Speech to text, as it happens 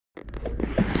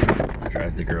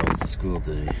Drive the girls to school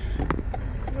today.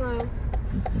 Hello.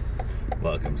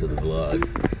 Welcome to the vlog.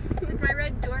 Did my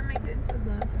red door make it to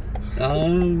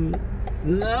the...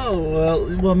 No.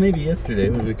 Well, maybe yesterday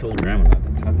when we told Grandma not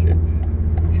to touch it.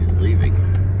 She was leaving.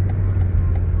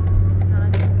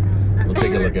 We'll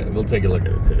take a look at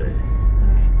it today.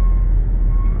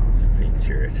 I'll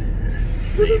feature it,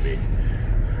 maybe.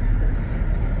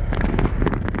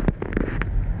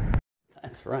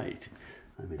 That's right.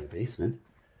 I'm in a basement.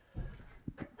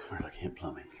 We're looking at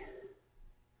plumbing.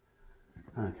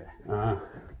 Okay.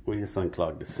 We just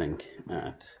unclogged the sink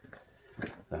at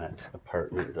that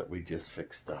apartment that we just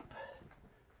fixed up.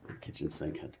 The kitchen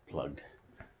sink had plugged.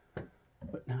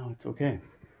 But now it's okay.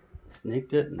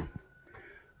 Snaked it and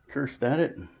cursed at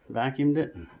it and vacuumed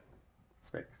it and it's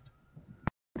fixed.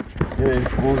 Okay,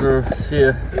 bonjour, see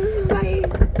ya. Bye.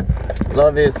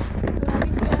 Love is.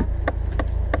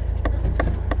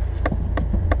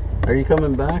 Are you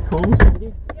coming back home,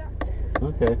 sweetie? Yeah.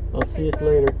 Okay, I'll see you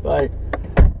later. Bye.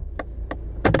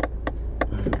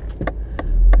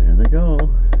 There they go.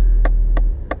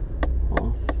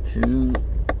 Off to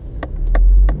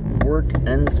work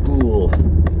and school.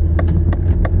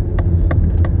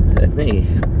 And me.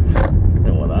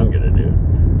 Know what I'm gonna do.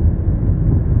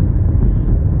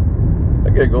 I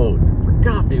gotta go for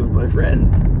coffee with my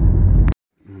friends.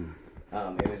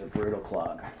 It was a brutal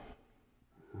clog.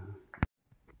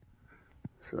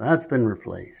 So that's been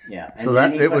replaced. Yeah. And so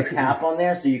then that you it put was a cap on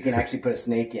there, so you can actually put a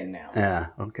snake in now. Yeah.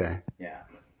 Okay. Yeah.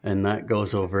 And that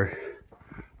goes over.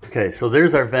 Okay. So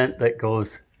there's our vent that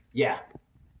goes. Yeah.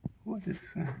 What is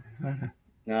that? Is that a?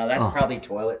 No, that's probably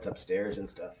toilets upstairs and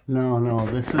stuff. No.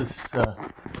 This is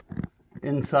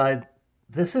inside.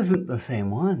 This isn't the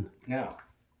same one. No.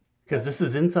 Because this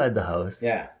is inside the house.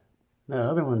 Yeah. The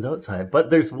other one's outside. But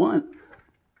there's one.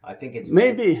 I think it's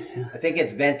Maybe. I think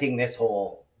it's venting this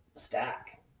whole stack.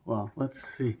 Well, let's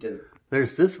see. Does,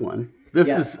 There's this one. This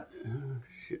Yeah. is.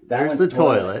 Shit. that There's one's the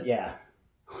toilet. Yeah.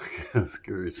 Look at those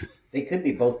screws. They could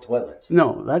be both toilets.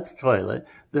 No, that's toilet.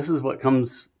 This is what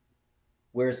comes.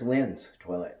 Where's Lynn's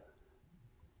toilet?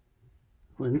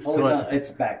 Lynn's Oh, toilet. it's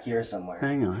back here somewhere.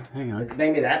 Hang on.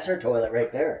 Maybe that's her toilet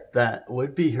right there. That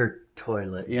would be her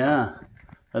toilet, yeah.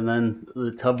 And then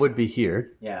the tub would be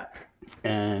here. Yeah.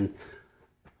 And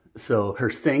so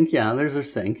her sink, yeah, there's her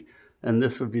sink. And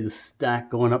this would be the stack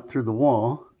going up through the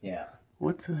wall. Yeah.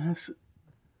 What's this?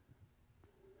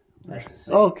 That's the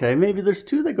sink. Okay, maybe there's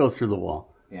two that go through the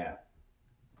wall. Yeah.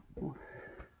 Because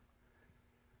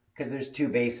there's two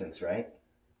basins, right?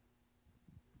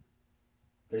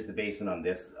 There's the basin on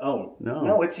this. Oh,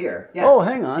 no, it's here. Yeah. Oh,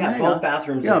 hang on. Yeah, hang both on.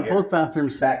 bathrooms Yeah, are here. both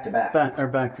bathrooms Back to back. are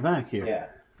back to back here. Yeah.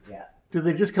 Yeah. Do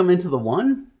they just come into the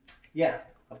one? Yeah.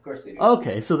 Of course they do.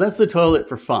 Okay, so that's the toilet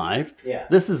for 5. Yeah.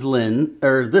 This is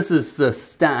this is the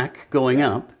stack going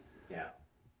up. Yeah.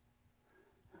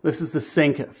 This is the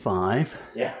sink at 5.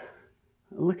 Yeah.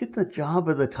 Look at the job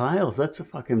of the tiles. That's a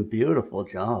fucking beautiful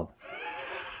job.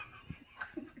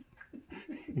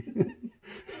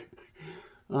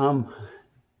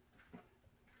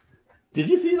 Did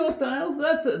you see those tiles?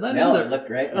 It looked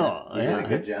great. Oh, You yeah. did a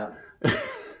good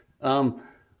job.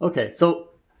 Okay, so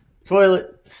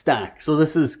toilet stack. So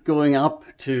this is going up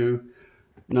to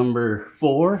number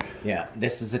 4. Yeah.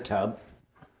 This is the tub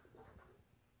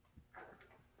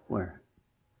Where?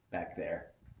 back there.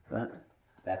 That?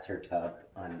 That's her tub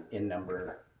in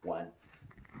number 1.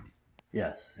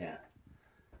 Yes. Yeah.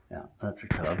 Yeah, that's her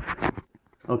tub.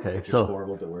 Okay, Which is so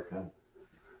horrible to work on.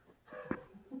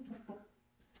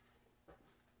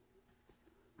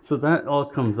 so that all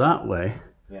comes that way,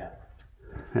 Yeah.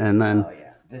 and then Oh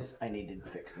yeah. This I needed to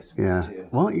fix this one yeah. too.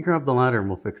 Why don't you grab the ladder and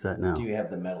we'll fix that now? Do you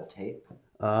have the metal tape?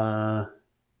 No,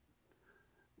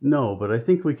 but I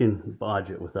think we can bodge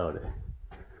it without it.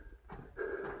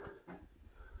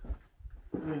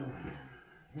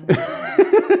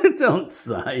 Don't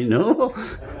sigh, no.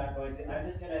 I'm not going to. I'm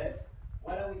just gonna.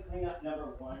 Why don't we clean up number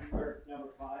 1 or number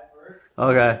 5 first?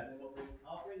 Okay. And then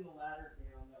I'll bring the ladder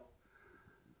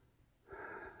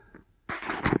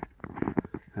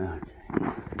down.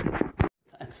 Okay.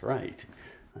 That's right.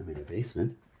 I'm in a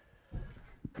basement.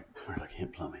 We're looking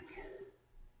at plumbing.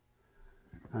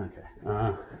 Okay.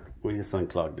 We just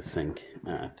unclogged the sink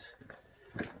at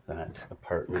that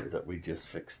apartment that we just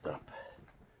fixed up.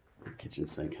 The kitchen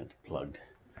sink had plugged.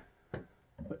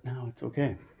 But now it's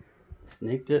okay.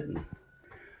 Snaked it and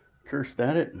cursed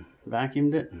at it and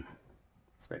vacuumed it and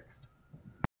it's fixed.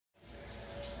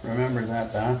 Remember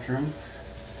that bathroom?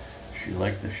 She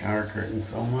liked the shower curtain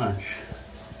so much.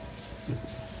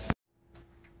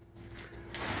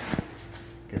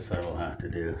 Guess I will have to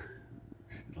do.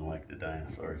 She doesn't like the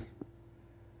dinosaurs.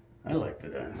 I like the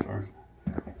dinosaurs.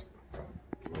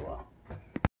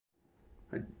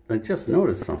 I just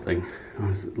noticed something. I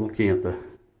was looking at the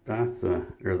bath,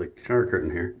 or the shower curtain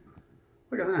here.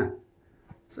 Look at that.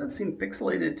 Does that seem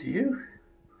pixelated to you?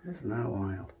 Isn't that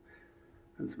wild?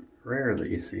 It's rare that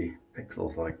you see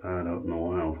pixels like that out in the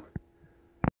wild.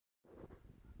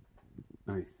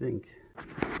 I think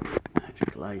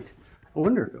magic light. I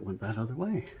wonder if it went that other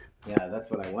way. Yeah,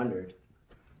 that's what I wondered.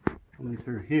 Coming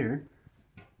through here.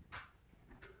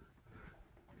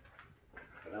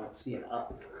 But I don't see it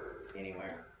up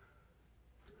anywhere.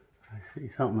 I see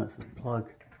something that says plug.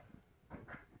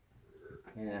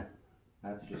 Yeah,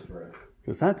 that's just for.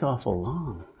 Because that's awful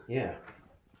long. Yeah.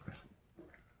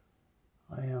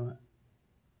 I am.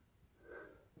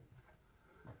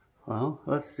 Well,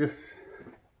 let's just.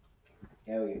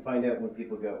 Yeah, we can find out when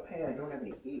people go, hey, I don't have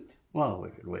any heat. Well, we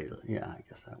could wait. Yeah, I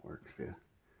guess that works too.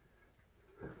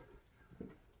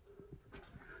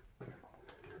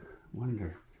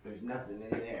 Wonder. There's nothing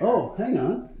in there. Oh, hang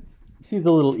on. See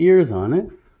the little ears on it?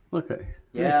 Look at.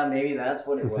 Yeah, maybe that's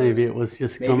what it was. Maybe it was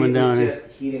just maybe coming down. Maybe it was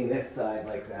just heating this side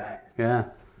like that. Yeah.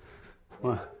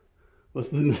 Well,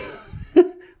 with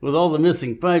with all the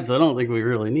missing pipes, I don't think we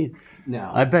really need.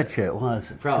 No. I bet you it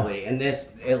was. Probably. And this,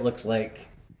 it looks like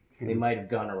they might have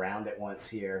gone around it once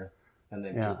here and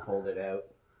then just pulled it out.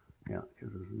 Yeah,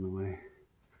 because it's in the way.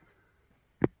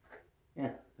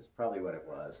 Yeah, that's probably what it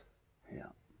was. Yeah.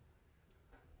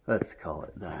 Let's call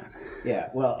it that. Yeah,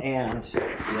 well, and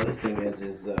the other thing is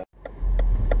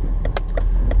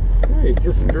Hey,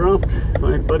 just dropped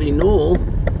my buddy Noel,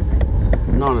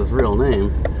 not his real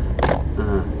name,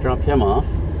 dropped him off,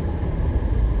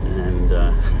 and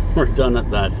we're done at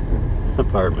that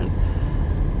apartment.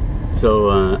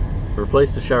 So,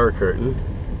 replaced the shower curtain,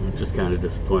 which is kind of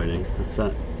disappointing.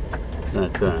 That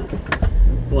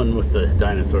one with the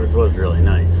dinosaurs was really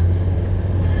nice.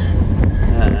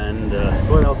 And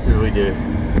what else did we do?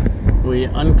 We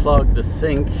unclogged the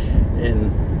sink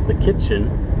in the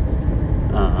kitchen.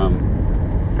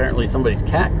 Apparently somebody's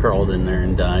cat crawled in there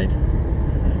and died.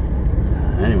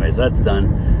 Anyways, that's done.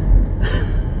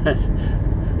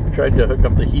 Tried to hook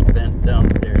up the heat vent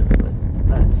downstairs, but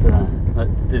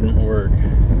that didn't work.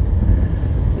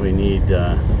 We need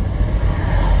a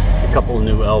couple of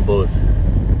new elbows.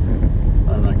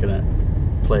 I'm not gonna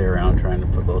play around trying to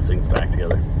put those things back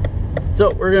together. So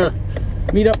we're gonna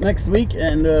meet up next week,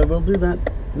 and we'll do that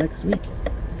next week.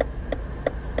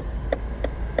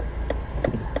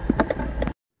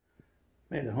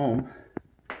 Made it home.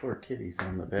 Poor kitty's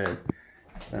on the bed.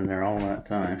 Been there all that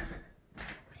time.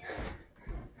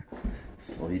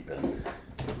 Sleeping.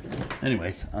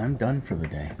 Anyways, I'm done for the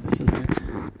day. This is it.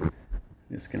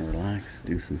 Just gonna relax,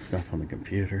 do some stuff on the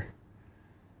computer.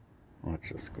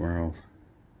 Watch the squirrels.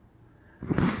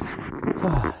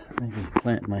 Maybe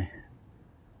plant my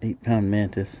 8-pound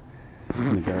mantis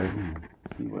in the garden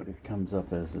and see what it comes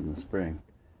up as in the spring.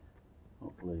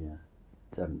 Hopefully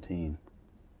 17.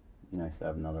 Be nice to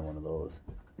have another one of those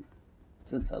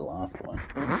since I lost one.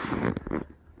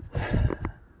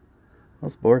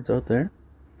 Those boards out there,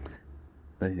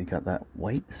 they got that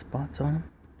white spots on them.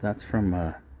 That's from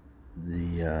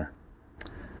the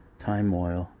thyme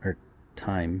oil or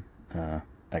thyme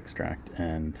extract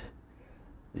and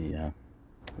the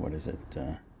what is it?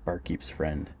 Barkeep's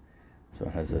Friend. So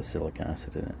it has acylic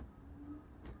acid in it.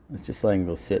 It's just letting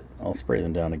those sit. I'll spray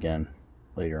them down again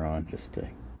later on just to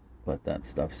let that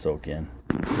stuff soak in.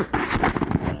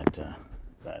 And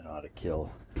that ought to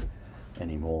kill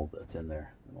any mold that's in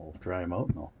there. And we'll dry them out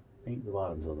and I'll paint the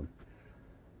bottoms of them.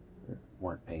 They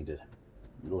weren't painted.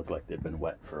 They look like they've been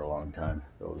wet for a long time.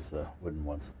 Those wooden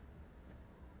ones.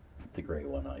 The gray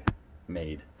one I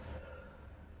made.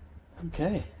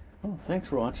 Okay. Well, thanks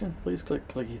for watching. Please click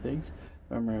clicky things.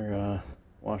 Remember,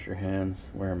 wash your hands,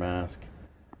 wear a mask,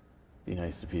 be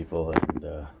nice to people,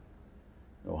 and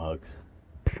no hugs.